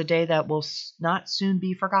 7th was a day that will not soon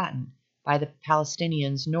be forgotten by the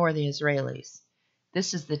Palestinians nor the Israelis.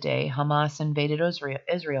 This is the day Hamas invaded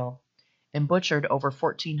Israel and butchered over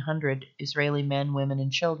 1,400 Israeli men, women,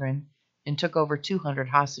 and children, and took over 200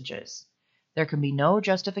 hostages. There can be no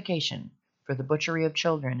justification for the butchery of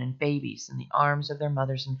children and babies in the arms of their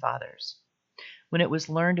mothers and fathers. When it was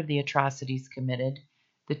learned of the atrocities committed,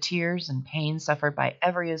 the tears and pain suffered by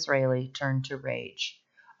every Israeli turned to rage,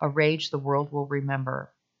 a rage the world will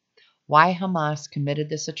remember. Why Hamas committed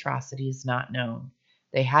this atrocity is not known.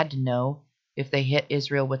 They had to know if they hit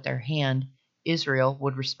Israel with their hand, Israel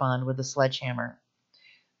would respond with a sledgehammer.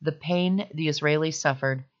 The pain the Israelis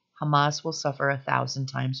suffered, Hamas will suffer 1,000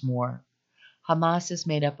 times more. Hamas is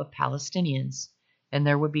made up of Palestinians, and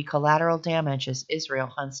there would be collateral damage as Israel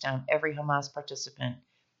hunts down every Hamas participant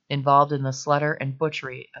involved in the slaughter and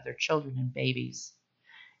butchery of their children and babies.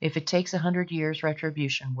 If it takes 100 years,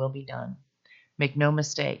 retribution will be done. Make no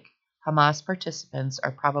mistake, Hamas participants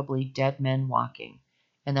are probably dead men walking,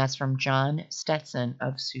 and that's from John Stetson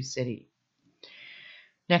of Sioux City.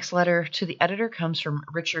 Next letter to the editor comes from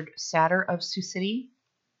Richard Satter of Sioux City,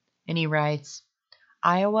 and he writes,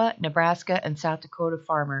 Iowa, Nebraska, and South Dakota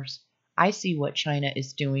farmers, I see what China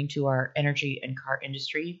is doing to our energy and car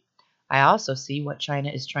industry. I also see what China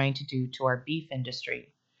is trying to do to our beef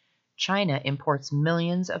industry. China imports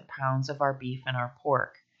millions of pounds of our beef and our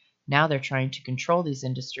pork. Now they're trying to control these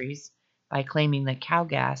industries by claiming that cow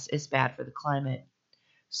gas is bad for the climate.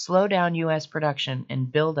 Slow down U.S. production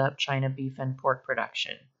and build up China beef and pork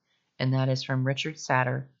production. And that is from Richard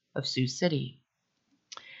Satter of Sioux City.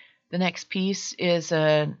 The next piece is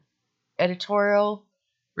an editorial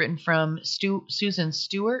written from Susan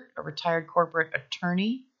Stewart, a retired corporate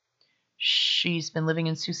attorney. She's been living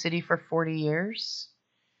in Sioux City for 40 years.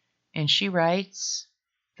 And she writes,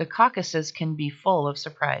 the caucuses can be full of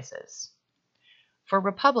surprises. For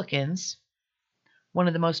Republicans, one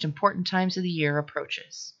of the most important times of the year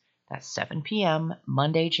approaches. That's 7 p.m.,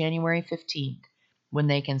 Monday, January 15th, when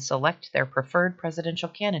they can select their preferred presidential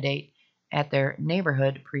candidate at their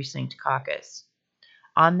neighborhood precinct caucus.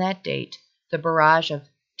 On that date, the barrage of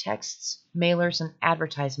texts, mailers, and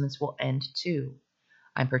advertisements will end too.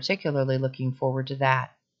 I'm particularly looking forward to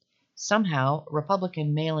that. Somehow,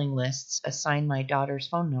 Republican mailing lists assign my daughter's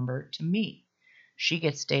phone number to me. She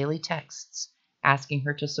gets daily texts asking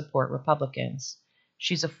her to support Republicans.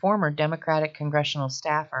 She's a former Democratic congressional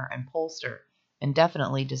staffer and pollster and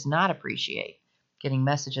definitely does not appreciate getting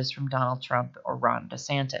messages from Donald Trump or Ron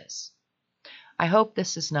DeSantis. I hope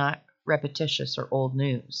this is not repetitious or old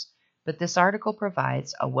news, but this article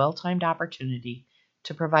provides a well-timed opportunity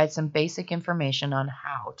to provide some basic information on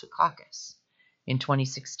how to caucus. In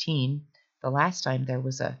 2016, the last time there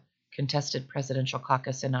was a contested presidential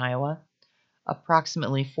caucus in Iowa,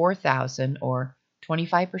 approximately 4,000 or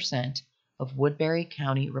 25% of Woodbury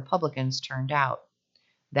County Republicans turned out.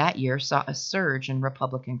 That year saw a surge in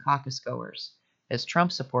Republican caucus goers, as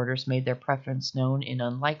Trump supporters made their preference known in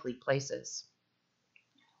unlikely places.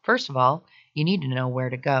 First of all, you need to know where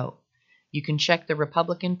to go. You can check the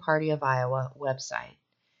Republican Party of Iowa website,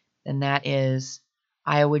 and that is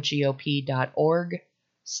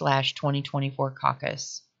iowagop.org/2024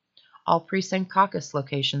 caucus. All precinct caucus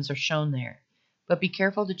locations are shown there, but be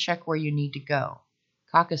careful to check where you need to go.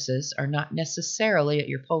 Caucuses are not necessarily at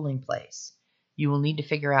your polling place. You will need to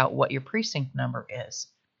figure out what your precinct number is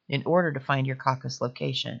in order to find your caucus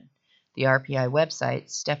location. The RPI website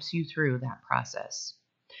steps you through that process.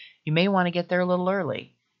 You may want to get there a little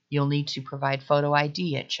early. You'll need to provide photo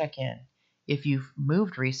ID at check-in. If you've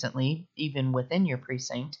moved recently, even within your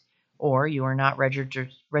precinct, or you are not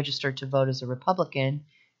registered to vote as a Republican,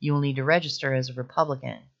 you will need to register as a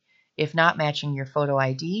Republican. If not matching your photo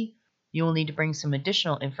ID, you will need to bring some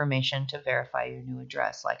additional information to verify your new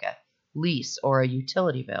address, like a lease or a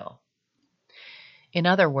utility bill. In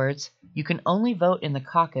other words, you can only vote in the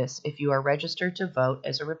caucus if you are registered to vote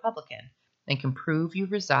as a Republican and can prove you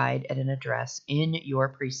reside at an address in your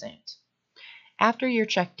precinct. After you're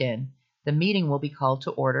checked in, the meeting will be called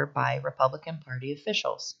to order by Republican Party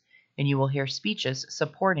officials, and you will hear speeches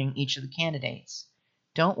supporting each of the candidates.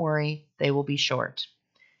 Don't worry, they will be short.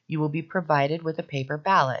 You will be provided with a paper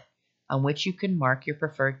ballot on which you can mark your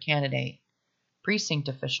preferred candidate. Precinct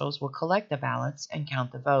officials will collect the ballots and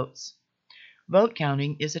count the votes. Vote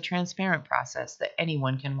counting is a transparent process that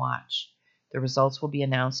anyone can watch. The results will be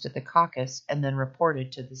announced at the caucus and then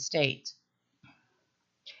reported to the state.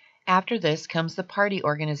 After this comes the party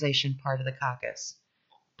organization part of the caucus.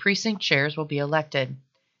 Precinct chairs will be elected.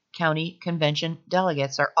 County convention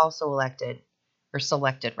delegates are also selected.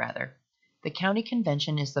 The county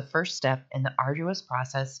convention is the first step in the arduous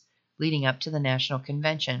process leading up to the national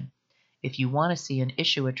convention. If you want to see an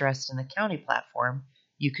issue addressed in the county platform,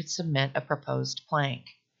 you could submit a proposed plank.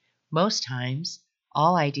 Most times,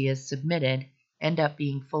 all ideas submitted end up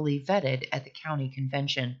being fully vetted at the county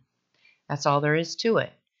convention. That's all there is to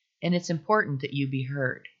it, and it's important that you be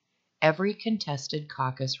heard. Every contested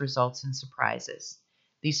caucus results in surprises.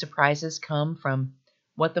 These surprises come from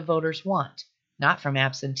what the voters want, not from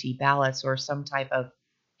absentee ballots or some type of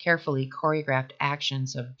carefully choreographed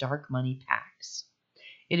actions of dark money PACs.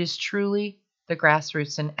 It is truly the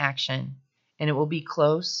grassroots in action, and it will be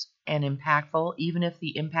close and impactful even if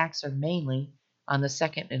the impacts are mainly on the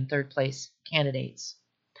second and third place candidates.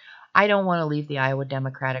 I don't want to leave the Iowa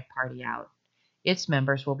Democratic Party out. Its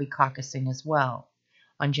members will be caucusing as well.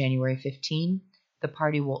 On January 15, the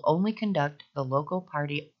party will only conduct the local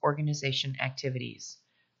party organization activities.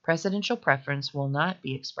 Presidential preference will not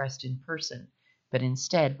be expressed in person, but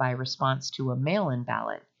instead by response to a mail-in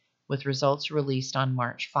ballot, with results released on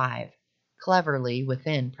March 5, cleverly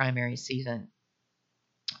within primary season.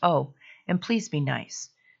 Oh, and please be nice.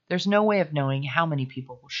 There's no way of knowing how many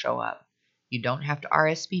people will show up. You don't have to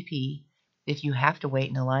RSVP. If you have to wait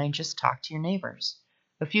in a line, just talk to your neighbors.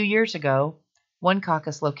 A few years ago, one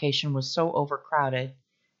caucus location was so overcrowded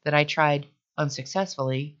that I tried,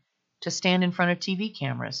 unsuccessfully, to stand in front of TV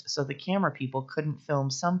cameras so the camera people couldn't film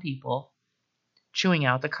some people chewing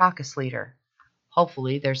out the caucus leader.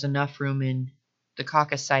 Hopefully, there's enough room in the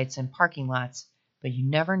caucus sites and parking lots, but you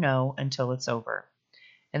never know until it's over.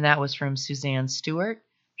 And that was from Suzanne Stewart.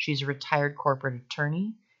 She's a retired corporate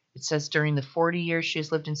attorney. It says during the 40 years she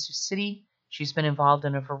has lived in Sioux City, she's been involved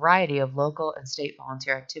in a variety of local and state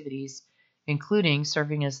volunteer activities, including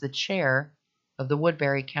serving as the chair of the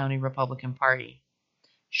Woodbury County Republican Party.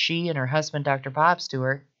 She and her husband, Dr. Bob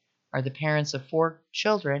Stewart, are the parents of 4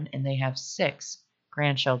 children, and they have 6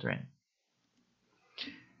 grandchildren.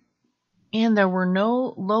 And there were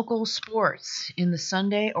no local sports in the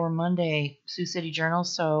Sunday or Monday Sioux City Journal,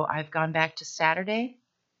 so I've gone back to Saturday.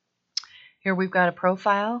 Here we've got a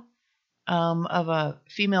profile of a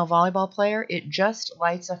female volleyball player. It just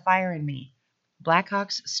lights a fire in me.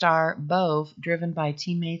 Blackhawks star Bove, driven by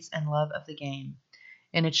teammates and love of the game.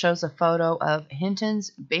 And it shows a photo of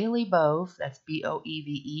Hinton's Bailey Bove, that's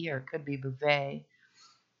B-O-E-V-E, or it could be Bouvet,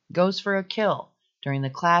 goes for a kill during the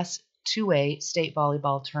Class 2A state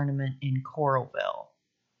volleyball tournament in Coralville.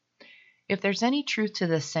 If there's any truth to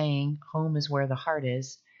the saying, home is where the heart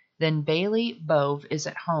is, then Bailey Bove is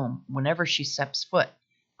at home whenever she steps foot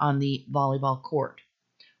on the volleyball court,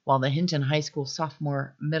 while the Hinton High School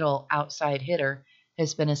sophomore middle outside hitter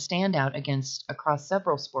has been a standout across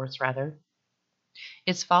several sports.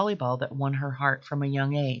 It's volleyball that won her heart from a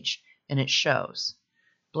young age, and it shows.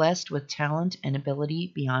 Blessed with talent and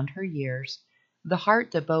ability beyond her years, the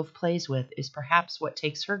heart that Bove plays with is perhaps what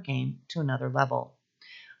takes her game to another level.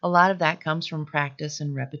 A lot of that comes from practice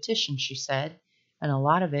and repetition, she said, and a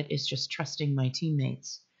lot of it is just trusting my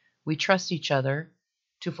teammates. We trust each other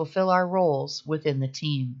to fulfill our roles within the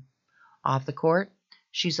team. Off the court,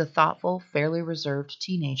 she's a thoughtful, fairly reserved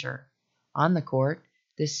teenager. On the court,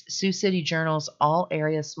 this Sioux City Journal's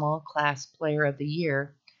all-area small class player of the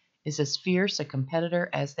year is as fierce a competitor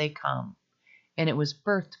as they come, and it was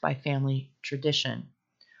birthed by family tradition.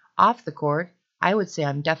 Off the court, I would say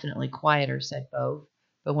I'm definitely quieter, said Bove,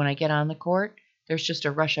 but when I get on the court, there's just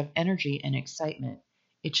a rush of energy and excitement.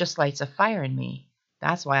 It just lights a fire in me.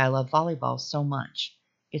 That's why I love volleyball so much.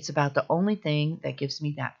 It's about the only thing that gives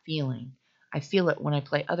me that feeling. I feel it when I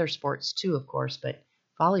play other sports too, of course, but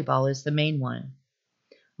volleyball is the main one.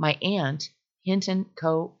 My aunt, Hinton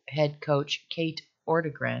co-head coach Kate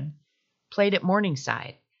Ordegren, played at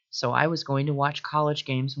Morningside, so I was going to watch college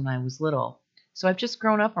games when I was little. So I've just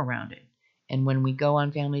grown up around it. And when we go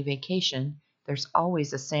on family vacation, there's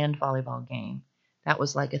always a sand volleyball game. That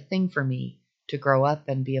was like a thing for me to grow up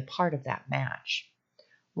and be a part of that match.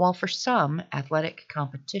 While for some, athletic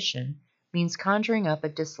competition means conjuring up a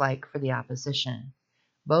dislike for the opposition.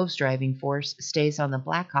 Bove's driving force stays on the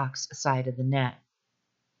Blackhawks' side of the net.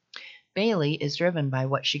 Bailey is driven by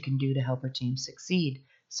what she can do to help her team succeed,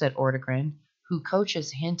 said Ordegren, who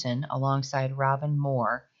coaches Hinton alongside Robin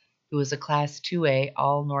Moore, who is a Class 2A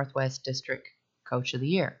All-Northwest District Coach of the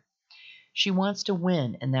Year. She wants to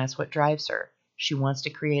win, and that's what drives her. She wants to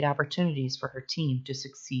create opportunities for her team to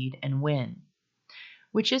succeed and win.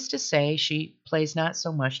 Which is to say, she plays not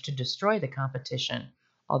so much to destroy the competition,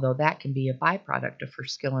 although that can be a byproduct of her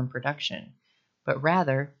skill in production, but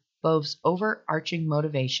rather, Bove's overarching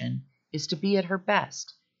motivation is to be at her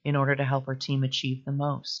best in order to help her team achieve the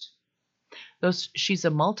most. Though she's a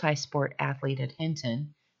multi-sport athlete at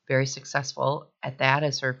Hinton, very successful at that,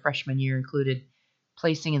 as her freshman year included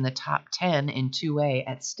placing in the top 10 in 2A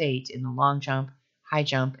at state in the long jump, high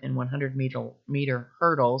jump, and 100-meter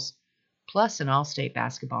hurdles, plus an all-state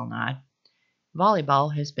basketball nod.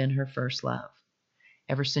 Volleyball has been her first love.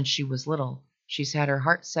 Ever since she was little, she's had her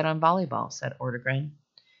heart set on volleyball, said Ordegren.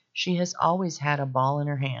 She has always had a ball in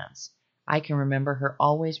her hands. I can remember her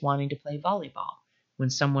always wanting to play volleyball when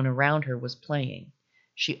someone around her was playing.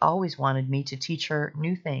 She always wanted me to teach her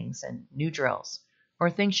new things and new drills, or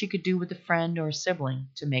things she could do with a friend or a sibling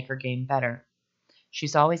to make her game better.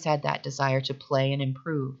 She's always had that desire to play and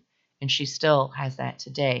improve, and she still has that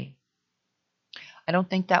today. I don't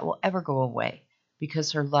think that will ever go away,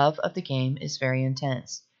 because her love of the game is very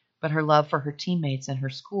intense, but her love for her teammates and her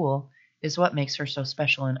school is what makes her so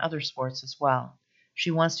special in other sports as well. She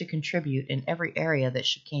wants to contribute in every area that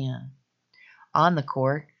she can. On the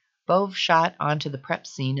court, Bove shot onto the prep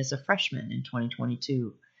scene as a freshman in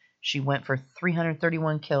 2022. She went for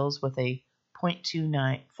 331 kills with a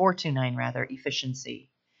 .429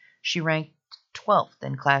 efficiency. She ranked 12th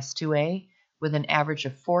in Class 2A with an average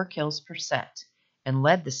of 4 kills per set and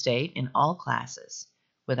led the state in all classes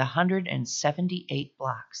with 178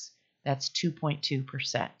 blocks. That's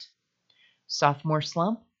 2.2%. Sophomore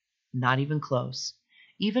slump? Not even close.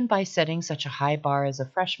 Even by setting such a high bar as a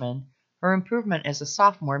freshman, her improvement as a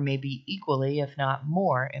sophomore may be equally, if not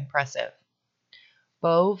more, impressive.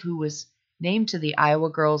 Bove, who was named to the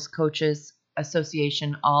Iowa Girls Coaches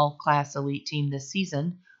Association All-Class Elite Team this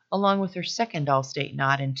season, along with her second All-State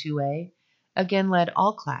nod in 2A, again led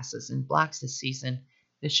all classes in blocks this season,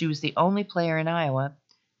 as she was the only player in Iowa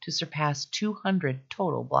to surpass 200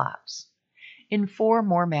 total blocks. In 4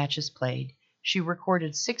 more matches played, she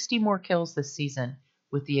recorded 60 more kills this season,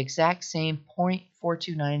 with the exact same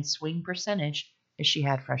 .429 swing percentage as she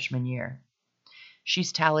had freshman year.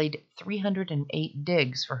 She's tallied 308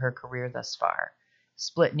 digs for her career thus far,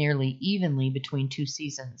 split nearly evenly between 2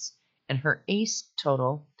 seasons, and her ace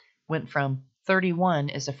total went from 31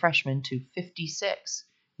 as a freshman to 56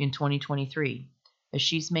 in 2023, as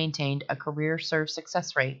she's maintained a career serve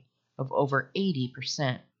success rate of over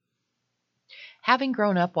 80%. Having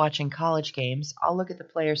grown up watching college games, I'll look at the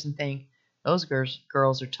players and think, those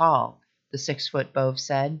girls are tall, the 6-foot Bove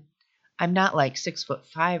said. I'm not like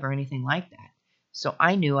 6'5" or anything like that, so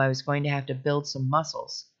I knew I was going to have to build some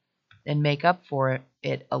muscles and make up for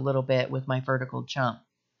it a little bit with my vertical jump.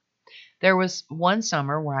 There was one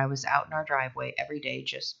summer where I was out in our driveway every day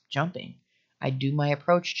just jumping. I'd do my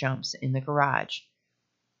approach jumps in the garage.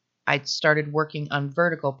 I'd started working on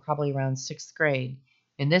vertical probably around 6th grade,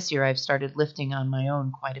 and this year I've started lifting on my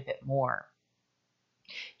own quite a bit more.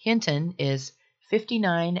 Hinton is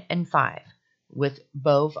 59-5 with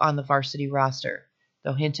Bove on the varsity roster.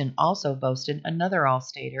 though Hinton also boasted another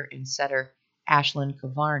All-Stater in setter Ashlyn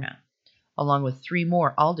Kavarna, along with 3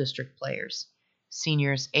 more All-District players,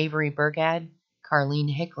 seniors Avery Burgad,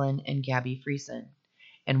 Carlene Hicklin, and Gabby Friesen,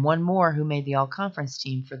 and 1 more who made the All-Conference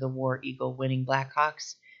team for the War Eagle-winning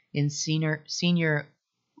Blackhawks in senior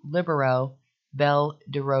libero Belle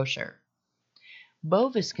DeRocher.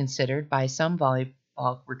 Bove is considered by some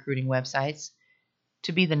volleyball recruiting websites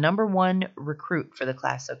to be the #1 recruit for the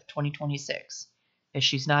class of 2026, as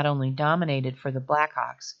she's not only dominated for the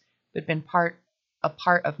Blackhawks, but been a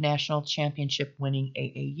part of national championship-winning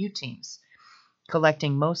AAU teams,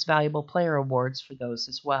 collecting most valuable player awards for those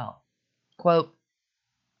as well. Quote,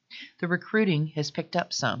 "The recruiting has picked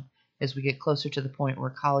up some as we get closer to the point where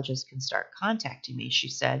colleges can start contacting me," she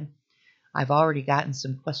said. "I've already gotten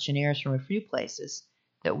some questionnaires from a few places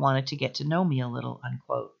that wanted to get to know me a little,"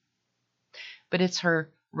 unquote. But it's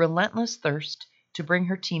her relentless thirst to bring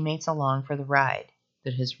her teammates along for the ride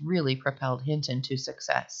that has really propelled Hinton to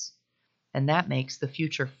success. And that makes the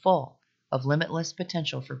future full of limitless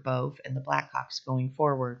potential for Bove and the Blackhawks going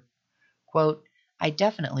forward. Quote, "I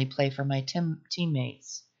definitely play for my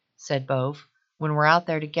teammates," said Bove. "When we're out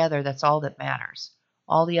there together, that's all that matters.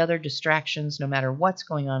 All the other distractions, no matter what's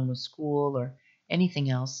going on with school or anything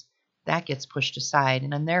else, that gets pushed aside,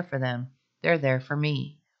 and I'm there for them. They're there for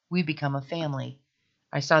me. We become a family.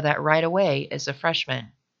 I saw that right away as a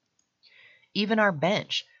freshman. Even our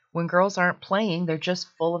bench, when girls aren't playing, they're just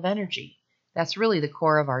full of energy. That's really the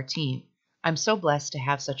core of our team. I'm so blessed to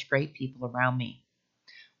have such great people around me.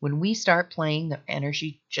 When we start playing, the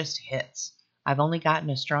energy just hits. I've only gotten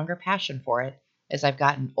a stronger passion for it as I've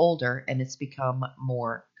gotten older and it's become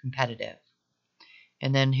more competitive."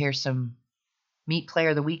 And then here's some Meet Player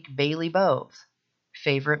of the Week, Bailey Bove.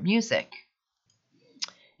 Favorite music.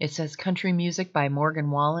 It says country music by Morgan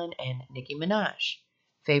Wallen and Nicki Minaj.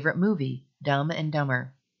 Favorite movie, Dumb and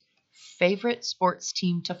Dumber. Favorite sports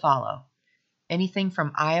team to follow. Anything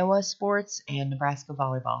from Iowa sports and Nebraska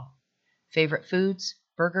volleyball. Favorite foods,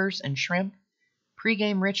 burgers and shrimp.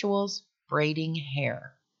 Pre-game rituals, braiding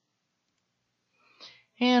hair.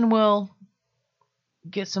 And we'll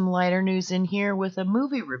get some lighter news in here with a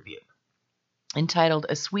movie review entitled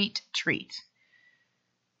A Sweet Treat.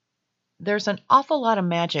 There's an awful lot of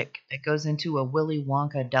magic that goes into a Willy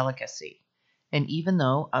Wonka delicacy, and even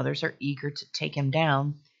though others are eager to take him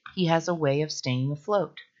down, he has a way of staying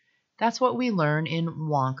afloat. That's what we learn in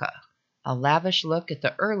Wonka, a lavish look at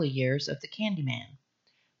the early years of the Candyman.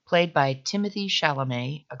 Played by Timothée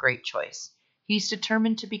Chalamet, a great choice. He's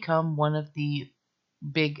determined to become one of the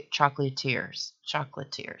big chocolatiers.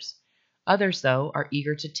 Others, though, are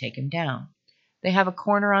eager to take him down. They have a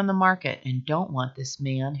corner on the market and don't want this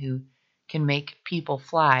man who can make people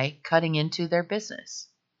fly cutting into their business.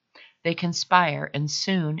 They conspire, and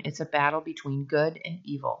soon it's a battle between good and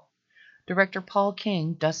evil. Director Paul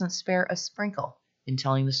King doesn't spare a sprinkle in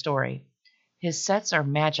telling the story. His sets are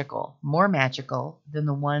magical, more magical than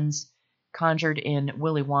the ones conjured in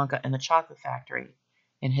Willy Wonka and the Chocolate Factory,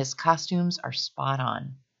 and his costumes are spot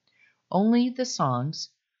on. Only the songs,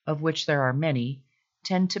 of which there are many,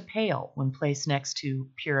 tend to pale when placed next to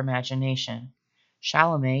pure imagination.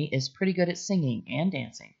 Chalamet is pretty good at singing and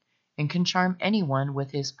dancing, and can charm anyone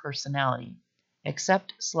with his personality,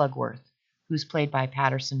 except Slugworth, who's played by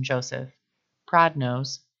Patterson Joseph,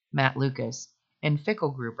 Prodnose, Matt Lucas, and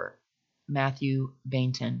Fickelgruber, Matthew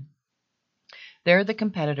Bainton. They're the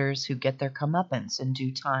competitors who get their comeuppance in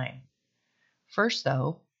due time. First,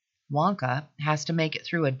 though, Wonka has to make it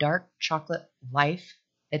through a dark chocolate life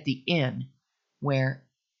at the inn, where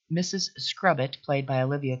Mrs. Scrubbit, played by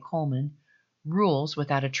Olivia Colman, rules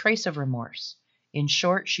without a trace of remorse. In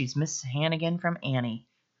short, she's Miss Hannigan from Annie,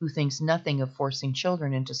 who thinks nothing of forcing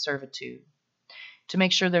children into servitude. To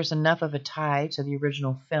make sure there's enough of a tie to the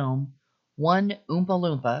original film, one Oompa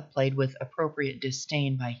Loompa, played with appropriate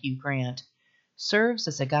disdain by Hugh Grant, serves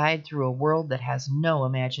as a guide through a world that has no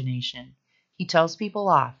imagination. He tells people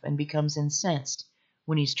off and becomes incensed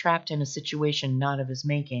when he's trapped in a situation not of his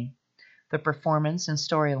making. The performance and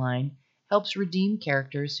storyline helps redeem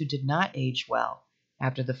characters who did not age well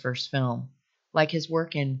after the first film. Like his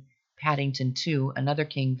work in Paddington 2, Another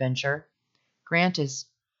King venture, Grant is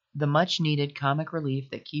the much-needed comic relief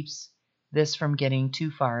that keeps this from getting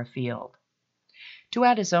too far afield. To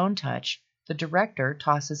add his own touch, the director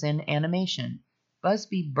tosses in animation,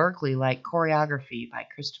 Busby Berkeley-like choreography by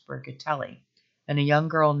Christopher Gattelli, and a young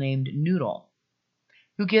girl named Noodle,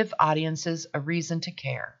 who give audiences a reason to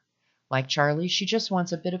care. Like Charlie, she just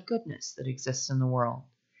wants a bit of goodness that exists in the world.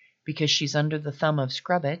 Because she's under the thumb of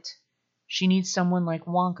Scrubbit, she needs someone like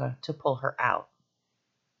Wonka to pull her out.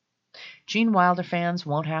 Gene Wilder fans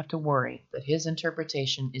won't have to worry that his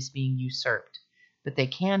interpretation is being usurped, but they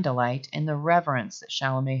can delight in the reverence that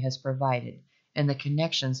Chalamet has provided and the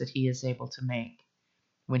connections that he is able to make.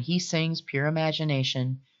 When he sings Pure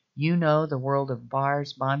Imagination, you know the world of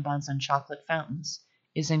bars, bonbons, and chocolate fountains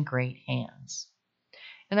is in great hands.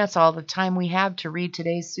 And that's all the time we have to read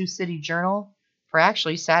today's Sioux City Journal for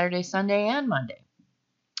actually Saturday, Sunday, and Monday.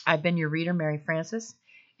 I've been your reader, Mary Frances,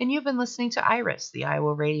 and you've been listening to IRIS, the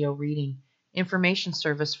Iowa Radio Reading Information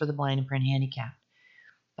Service for the Blind and Print Handicapped.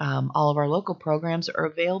 All of our local programs are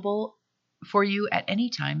available for you at any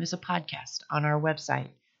time as a podcast on our website,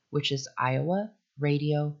 which is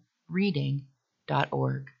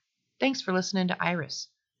iowaradioreading.org. Thanks for listening to IRIS,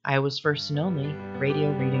 Iowa's first and only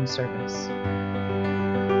radio reading service.